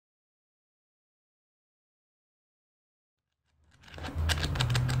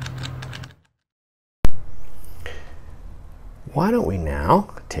Why don't we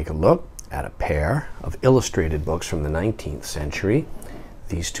now take a look at a pair of illustrated books from the 19th century.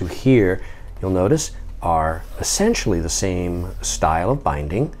 These two here, you'll notice, are essentially the same style of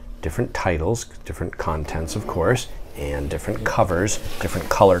binding, different titles, different contents, of course, and different covers, different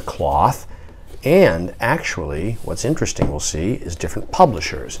color cloth. And actually, what's interesting we'll see is different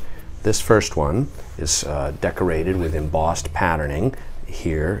publishers. This first one is decorated with embossed patterning.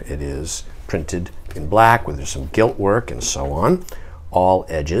 Here it is printed in black with some gilt work and so on. All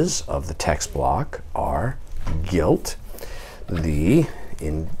edges of the text block are gilt. The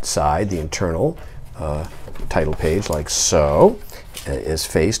inside, the internal title page, like so, is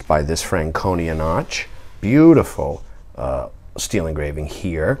faced by this Franconia notch. Beautiful steel engraving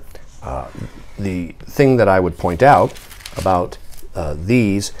here. The thing that I would point out about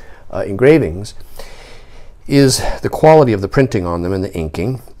these engravings is the quality of the printing on them and the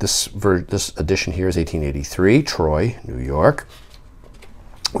inking. This edition here is 1883, Troy, New York.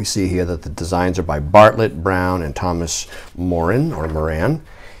 We see here that the designs are by Bartlett, Brown, and Thomas Moran, or Moran,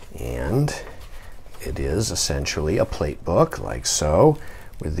 and it is essentially a plate book, like so,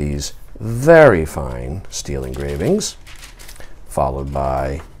 with these very fine steel engravings, followed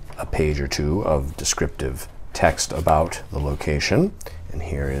by a page or two of descriptive text about the location. And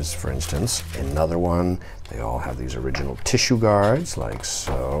here is, for instance, another one. They all have these original tissue guards, like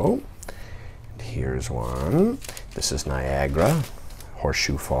so. And here's one. This is Niagara,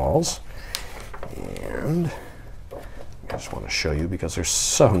 Horseshoe Falls. And I just want to show you because they're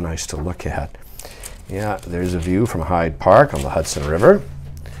so nice to look at. Yeah, there's a view from Hyde Park on the Hudson River.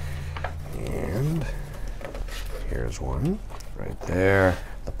 And here's one right there.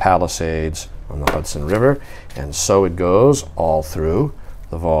 The Palisades on the Hudson River. And so it goes all through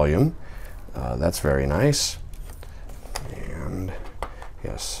the volume. That's very nice. And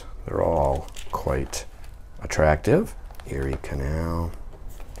yes, they're all quite attractive. Erie Canal.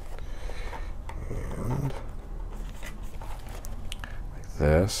 And like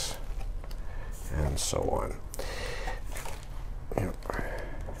this. And so on. Yep.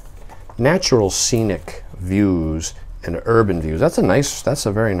 Natural scenic views and urban views. That's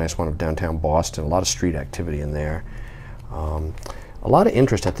a very nice one of downtown Boston. A lot of street activity in there. A lot of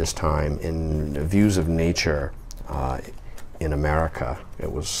interest at this time in views of nature in America.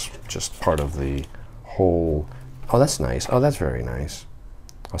 It was just part of the whole. Oh, that's nice. Oh, that's very nice.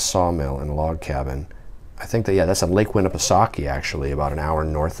 A sawmill and a log cabin. I think that, yeah, that's on Lake Winnipesaukee, actually, about an hour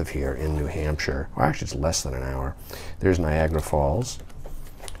north of here in New Hampshire. Or actually, it's less than an hour. There's Niagara Falls.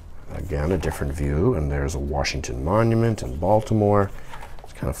 Again, a different view. And there's a Washington Monument in Baltimore.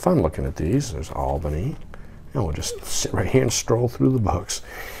 It's kind of fun looking at these. There's Albany. And we'll just sit right here and stroll through the books.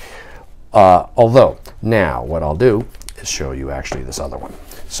 Although, now, what I'll do is show you actually this other one.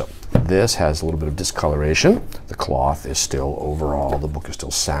 So, this has a little bit of discoloration. The cloth is still overall, the book is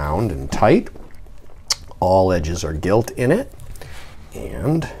still sound and tight. All edges are gilt in it.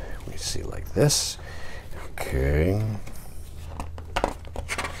 And we see like this. Okay.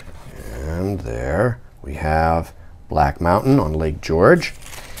 And there we have Black Mountain on Lake George.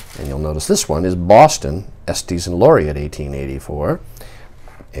 And you'll notice this one is Boston, Estes and Lauriat, 1884.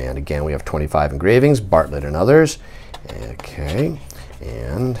 And again, we have 25 engravings, Bartlett and others. Okay.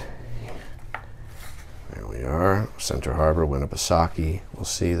 And there we are. Center Harbor, Winnipesaukee, we'll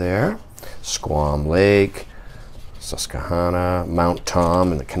see there. Squam Lake, Susquehanna, Mount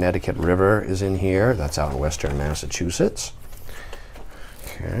Tom, and the Connecticut River is in here. That's out in western Massachusetts.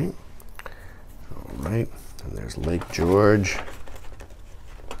 Okay. All right. And there's Lake George.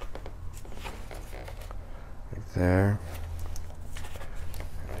 Right there.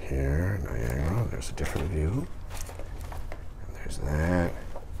 And here, Niagara. There's a different view. And there's that.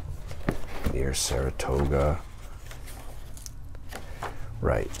 Near Saratoga.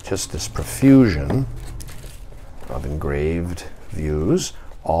 Right, just this profusion of engraved views,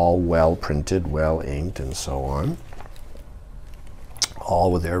 all well printed, well inked, and so on,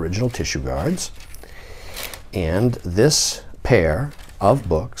 all with their original tissue guards. And this pair of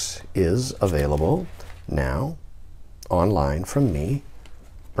books is available now online from me,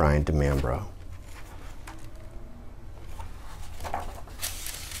 Brian DeMambro.